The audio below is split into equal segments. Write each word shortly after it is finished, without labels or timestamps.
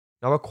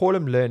Now, I call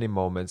them learning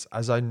moments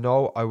as I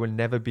know I will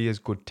never be as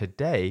good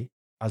today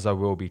as I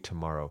will be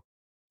tomorrow.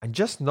 And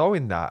just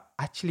knowing that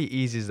actually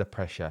eases the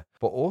pressure,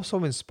 but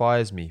also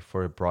inspires me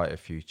for a brighter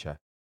future.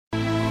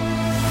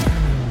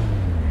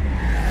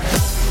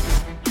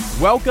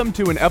 Welcome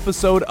to an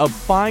episode of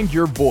Find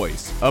Your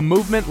Voice, a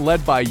movement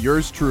led by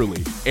yours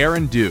truly,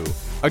 Aaron Dew,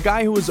 a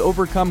guy who has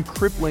overcome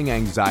crippling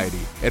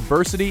anxiety,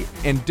 adversity,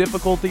 and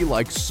difficulty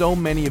like so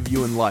many of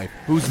you in life,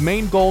 whose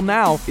main goal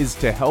now is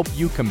to help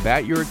you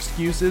combat your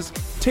excuses,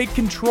 take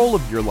control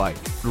of your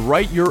life,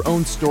 write your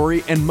own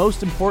story, and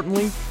most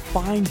importantly,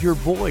 find your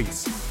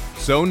voice.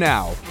 So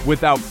now,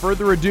 without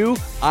further ado,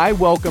 I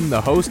welcome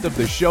the host of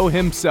the show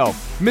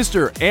himself,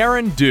 Mr.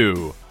 Aaron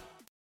Dew.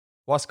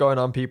 What's going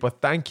on, people?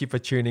 Thank you for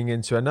tuning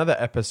in to another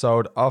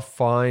episode of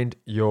Find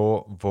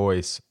Your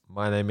Voice.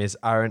 My name is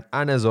Aaron,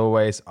 and as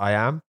always, I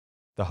am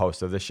the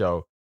host of the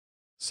show.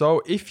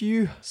 So if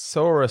you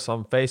saw us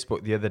on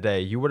Facebook the other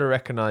day, you would have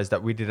recognized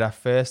that we did our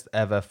first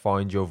ever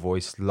Find Your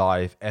Voice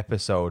live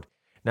episode.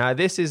 Now,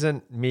 this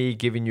isn't me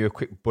giving you a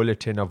quick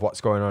bulletin of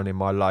what's going on in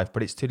my life,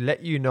 but it's to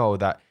let you know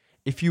that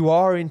if you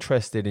are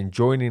interested in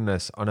joining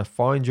us on a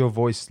Find Your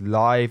Voice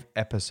live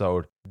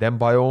episode, then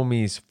by all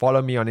means,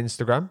 follow me on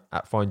Instagram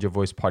at Find Your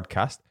Voice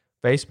Podcast,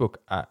 Facebook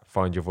at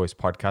Find Your Voice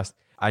Podcast,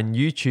 and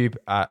YouTube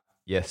at,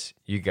 yes,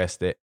 you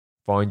guessed it,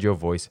 Find Your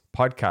Voice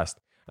Podcast.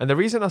 And the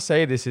reason I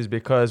say this is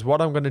because what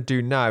I'm going to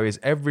do now is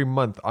every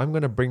month, I'm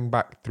going to bring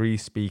back 3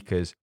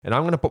 speakers and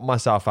I'm going to put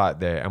myself out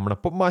there. I'm going to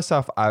put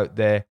myself out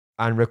there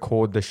and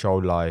record the show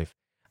live.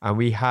 And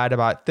we had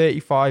about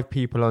 35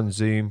 people on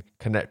Zoom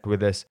connect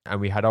with us, and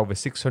we had over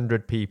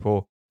 600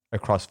 people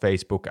across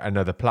Facebook and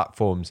other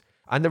platforms.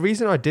 And the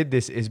reason I did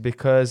this is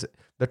because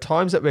the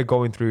times that we're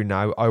going through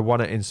now, I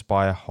want to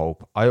inspire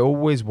hope. I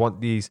always want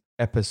these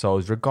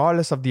episodes,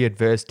 regardless of the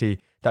adversity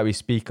that we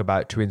speak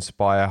about, to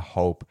inspire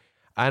hope.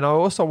 And I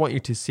also want you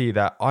to see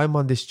that I'm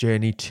on this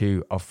journey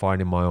too of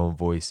finding my own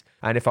voice.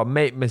 And if I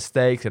make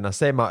mistakes and I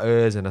say my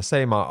ers and I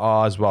say my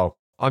ahs, well,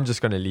 I'm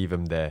just going to leave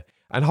them there.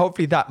 And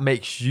hopefully that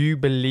makes you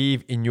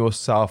believe in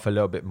yourself a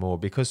little bit more,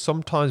 because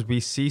sometimes we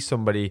see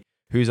somebody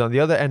who's on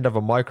the other end of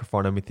a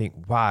microphone and we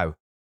think, wow,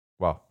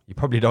 well, you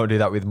probably don't do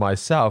that with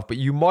myself, but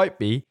you might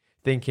be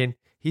thinking,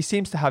 he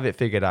seems to have it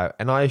figured out.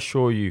 And I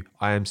assure you,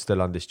 I am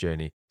still on this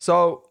journey.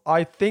 So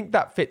I think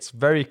that fits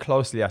very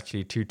closely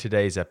actually to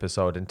today's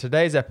episode. And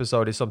today's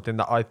episode is something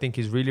that I think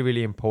is really,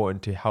 really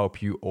important to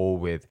help you all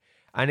with.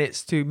 And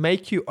it's to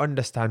make you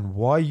understand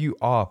why you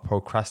are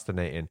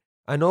procrastinating.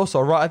 And also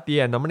right at the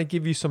end, I'm going to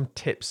give you some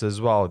tips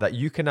as well that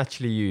you can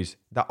actually use,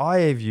 that I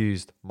have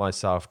used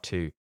myself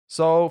too.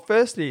 So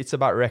firstly, it's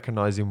about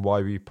recognizing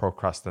why we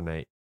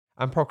procrastinate.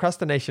 And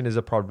procrastination is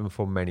a problem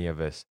for many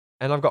of us.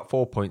 And I've got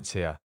 4 points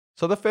here.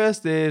 So the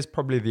first is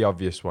probably the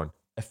obvious one,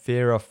 a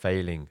fear of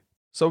failing.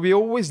 So we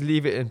always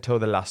leave it until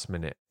the last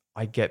minute.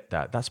 I get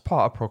that. That's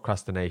part of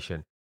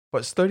procrastination.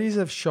 But studies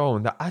have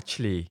shown that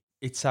actually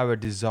it's our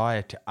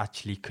desire to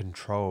actually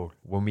control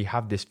when we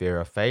have this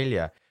fear of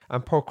failure.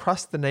 And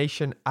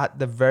procrastination, at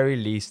the very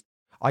least,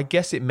 I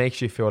guess it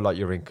makes you feel like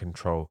you're in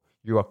control.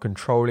 You are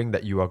controlling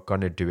that you are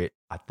going to do it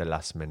at the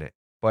last minute.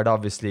 But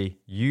obviously,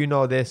 you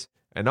know this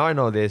and I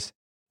know this.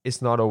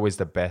 It's not always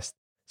the best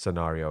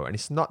scenario, and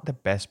it's not the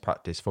best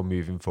practice for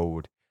moving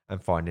forward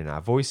and finding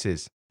our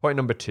voices. Point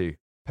number 2,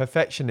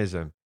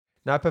 perfectionism.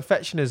 Now,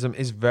 perfectionism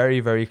is very,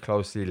 very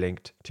closely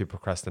linked to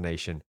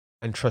procrastination.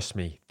 And trust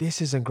me,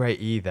 this isn't great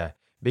either,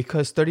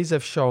 because studies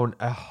have shown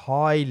a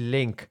high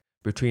link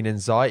between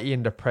anxiety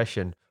and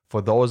depression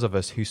for those of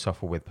us who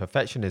suffer with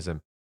perfectionism.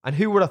 And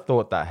who would have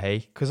thought that, hey?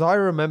 Because I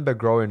remember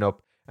growing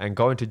up and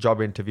going to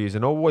job interviews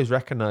and always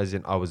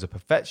recognizing I was a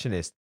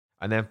perfectionist.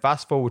 And then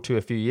fast forward to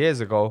a few years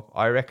ago,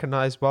 I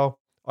recognized, well,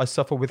 I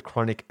suffer with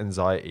chronic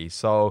anxiety.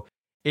 So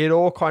it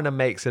all kind of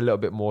makes a little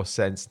bit more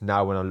sense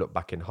now when I look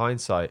back in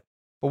hindsight.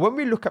 But when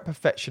we look at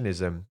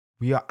perfectionism,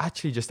 we are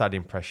actually just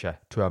adding pressure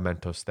to our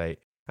mental state.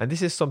 And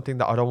this is something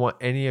that I don't want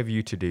any of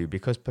you to do,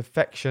 because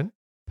perfection,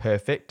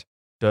 perfect,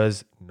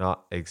 does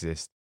not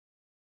exist.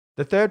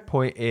 The third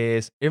point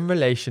is in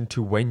relation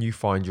to when you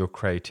find your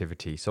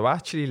creativity. So I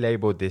actually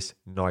labeled this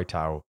night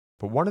owl.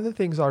 But one of the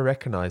things I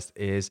recognized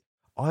is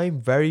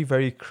I'm very,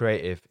 very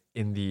creative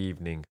in the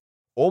evening,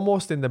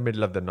 almost in the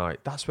middle of the night.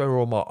 That's where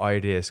all my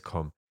ideas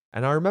come.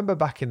 And I remember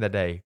back in the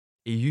day,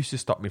 it used to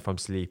stop me from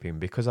sleeping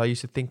because I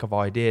used to think of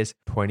ideas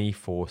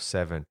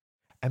 24/7.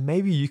 And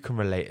maybe you can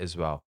relate as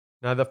well.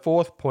 Now, the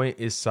fourth point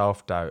is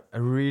self-doubt,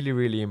 a really,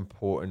 really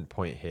important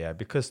point here,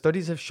 because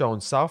studies have shown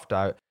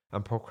self-doubt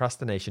and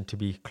procrastination to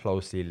be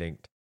closely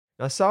linked.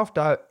 Now,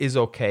 self-doubt is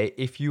okay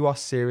if you are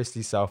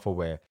seriously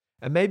self-aware,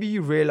 and maybe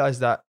you realize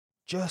that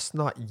just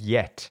not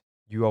yet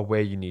you are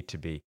where you need to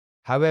be.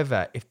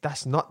 However, if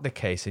that's not the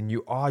case and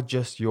you are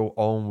just your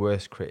own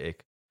worst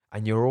critic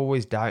and you're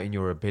always doubting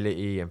your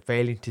ability and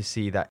failing to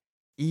see that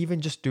even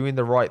just doing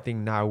the right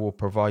thing now will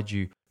provide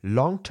you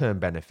long-term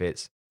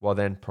benefits, well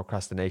then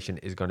procrastination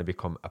is going to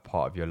become a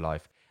part of your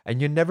life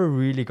and you're never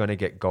really going to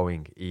get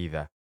going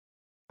either.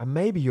 And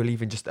maybe you'll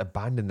even just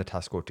abandon the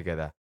task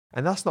altogether.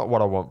 And that's not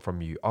what I want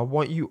from you. I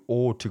want you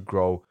all to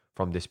grow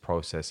from this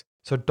process.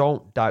 So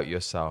don't doubt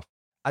yourself.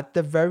 At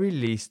the very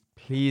least,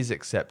 please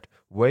accept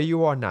where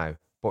you are now,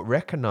 but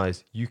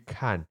recognize you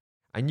can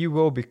and you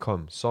will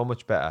become so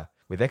much better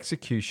with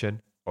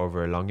execution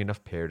over a long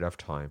enough period of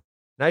time.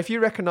 Now, if you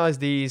recognize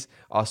these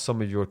are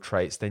some of your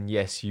traits, then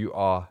yes, you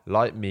are,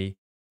 like me,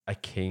 a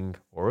king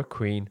or a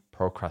queen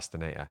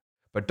procrastinator.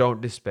 But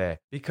don't despair,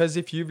 because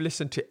if you've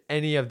listened to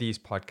any of these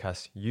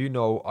podcasts, you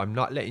know I'm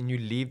not letting you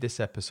leave this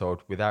episode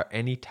without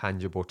any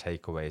tangible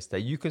takeaways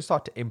that you can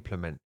start to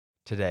implement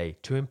today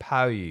to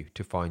empower you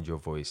to find your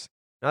voice.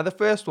 Now, the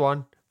first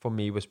one for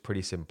me was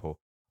pretty simple.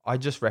 I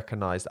just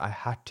recognized I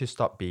had to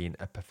stop being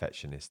a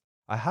perfectionist.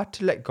 I had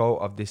to let go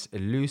of this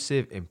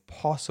elusive,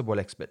 impossible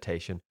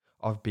expectation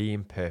of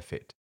being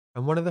perfect.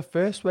 And one of the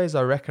first ways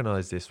I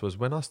recognized this was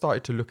when I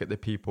started to look at the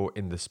people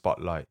in the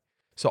spotlight.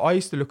 So I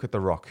used to look at The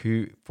Rock,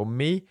 who for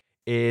me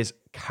is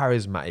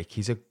charismatic.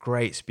 He's a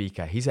great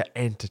speaker. He's an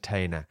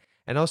entertainer.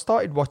 And I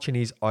started watching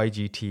his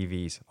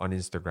IGTVs on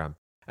Instagram.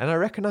 And I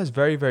recognized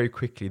very, very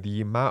quickly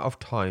the amount of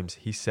times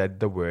he said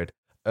the word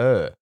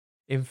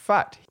In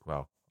fact,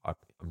 well,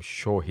 I'm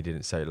sure he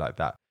didn't say it like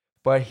that,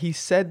 but he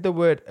said the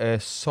word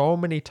so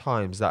many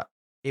times that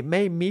it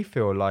made me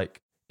feel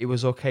like it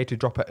was okay to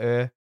drop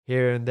a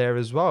here and there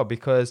as well,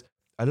 because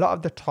a lot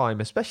of the time,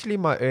 especially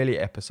in my early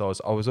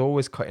episodes, I was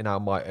always cutting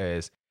out my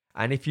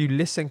and if you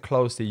listen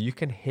closely, you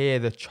can hear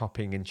the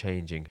chopping and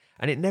changing,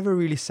 and it never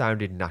really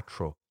sounded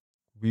natural.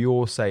 We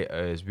all say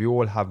we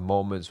all have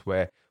moments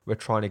where we're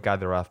trying to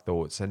gather our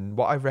thoughts, and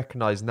what I've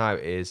recognized now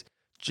is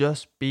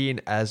just being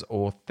as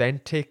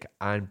authentic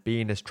and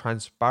being as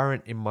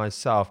transparent in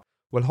myself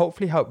will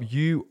hopefully help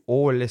you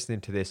all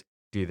listening to this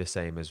do the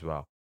same as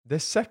well. The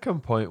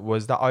second point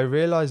was that I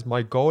realized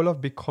my goal of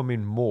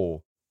becoming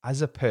more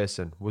as a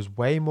person was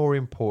way more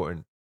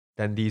important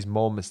than these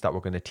moments that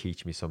were going to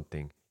teach me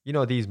something. You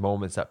know, these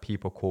moments that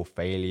people call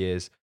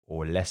failures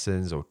or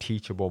lessons or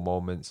teachable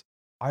moments.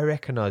 I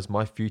recognized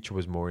my future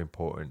was more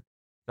important.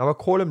 Now I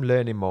call them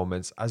learning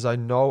moments, as I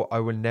know I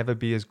will never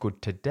be as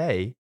good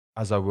today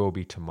as I will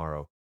be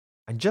tomorrow.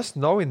 And just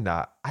knowing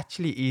that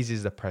actually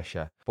eases the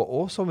pressure, but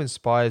also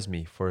inspires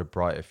me for a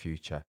brighter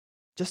future.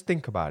 Just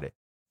think about it.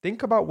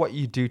 Think about what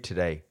you do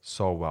today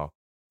so well.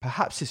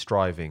 Perhaps it's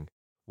driving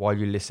while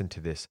you listen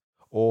to this,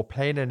 or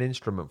playing an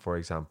instrument, for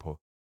example.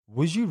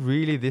 Was you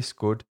really this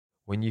good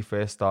when you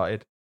first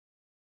started?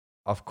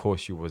 Of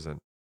course you wasn't.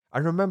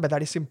 And remember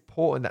that it's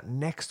important that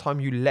next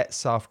time you let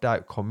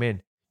self-doubt come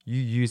in,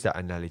 you use that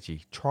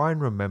analogy. Try and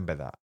remember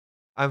that.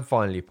 And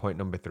finally, point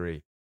number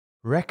 3.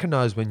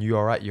 Recognize when you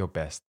are at your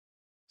best.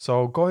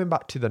 So going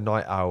back to the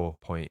night owl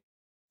point,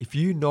 if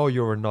you know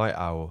you're a night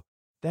owl,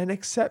 then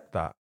accept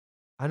that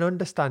and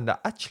understand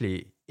that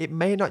actually it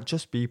may not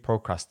just be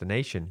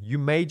procrastination. You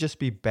may just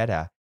be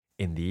better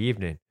in the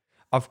evening.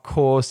 Of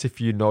course,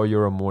 if you know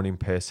you're a morning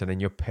person and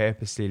you're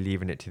purposely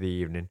leaving it to the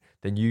evening,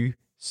 then you,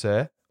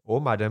 sir or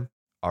madam,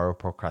 are a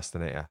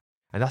procrastinator.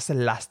 And that's the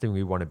last thing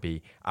we want to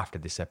be after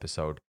this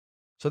episode.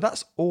 So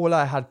that's all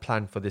I had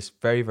planned for this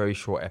very, very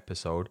short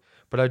episode,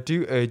 but I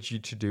do urge you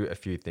to do a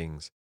few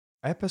things.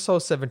 Episode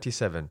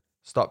 77,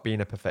 Stop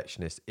Being a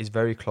Perfectionist, is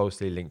very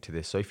closely linked to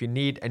this. So if you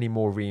need any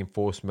more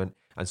reinforcement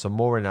and some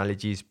more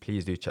analogies,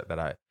 please do check that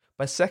out.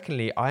 But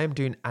secondly, I am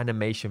doing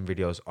animation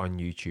videos on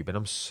YouTube and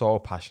I'm so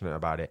passionate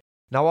about it.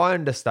 Now I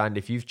understand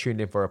if you've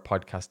tuned in for a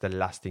podcast, the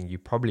last thing you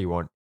probably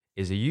want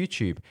is a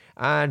YouTube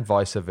and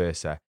vice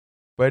versa.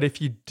 But if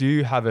you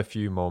do have a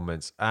few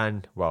moments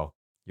and, well,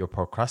 you're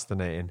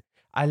procrastinating,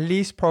 at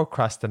least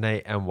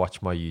procrastinate and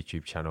watch my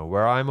YouTube channel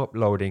where I'm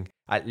uploading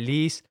at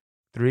least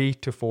 3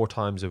 to 4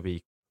 times a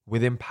week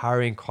with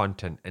empowering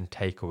content and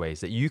takeaways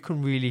that you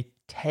can really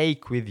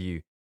take with you,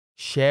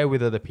 share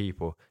with other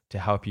people to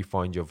help you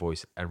find your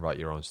voice and write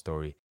your own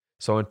story.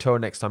 So until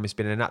next time, it's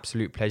been an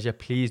absolute pleasure.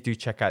 Please do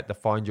check out the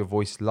Find Your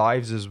Voice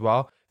lives as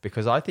well,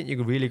 because I think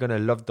you're really going to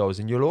love those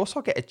and you'll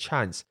also get a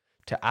chance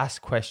to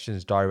ask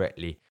questions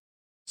directly.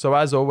 So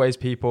as always,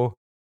 people,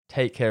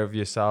 take care of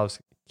yourselves.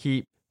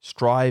 Keep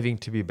striving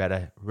to be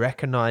better.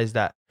 Recognize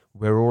that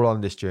we're all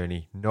on this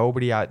journey.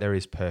 Nobody out there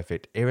is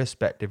perfect,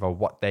 irrespective of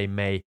what they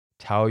may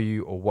tell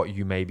you or what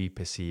you may be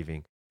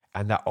perceiving.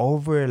 And that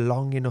over a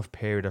long enough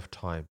period of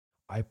time,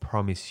 I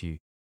promise you,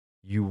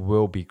 you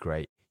will be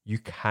great. You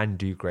can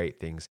do great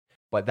things.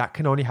 But that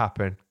can only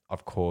happen,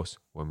 of course,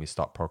 when we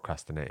stop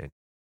procrastinating.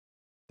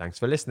 Thanks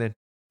for listening.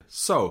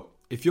 So,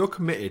 if you're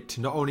committed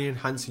to not only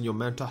enhancing your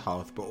mental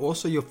health, but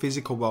also your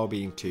physical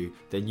well-being too,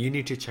 then you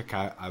need to check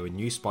out our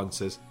new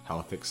sponsors,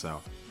 Health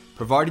Excel.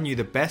 Providing you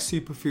the best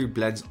superfood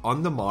blends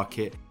on the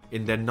market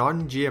in their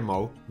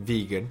non-GMO,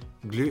 vegan,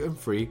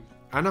 gluten-free,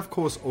 and of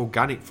course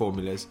organic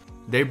formulas,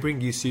 they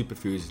bring you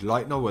superfoods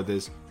like no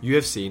others you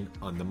have seen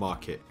on the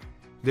market.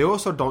 They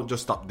also don't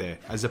just stop there,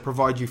 as they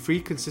provide you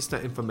free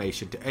consistent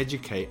information to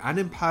educate and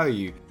empower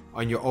you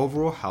on your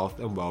overall health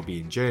and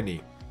well-being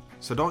journey.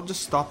 So don't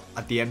just stop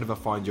at the end of a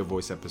Find Your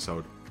Voice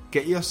episode.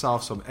 Get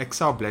yourself some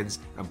Excel blends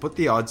and put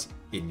the odds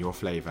in your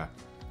flavour.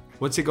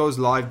 Once it goes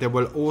live, there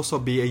will also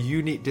be a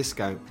unique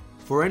discount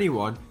for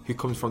anyone who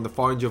comes from the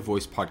Find Your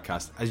Voice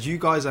podcast, as you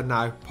guys are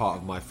now part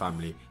of my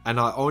family and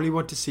I only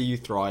want to see you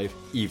thrive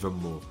even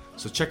more.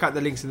 So check out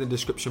the links in the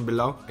description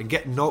below and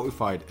get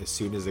notified as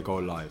soon as they go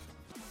live.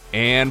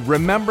 And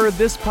remember,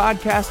 this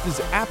podcast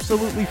is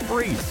absolutely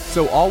free,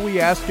 so all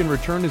we ask in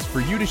return is for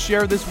you to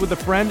share this with a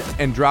friend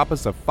and drop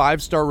us a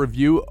 5-star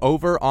review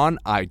over on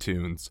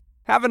iTunes.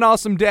 Have an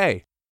awesome day.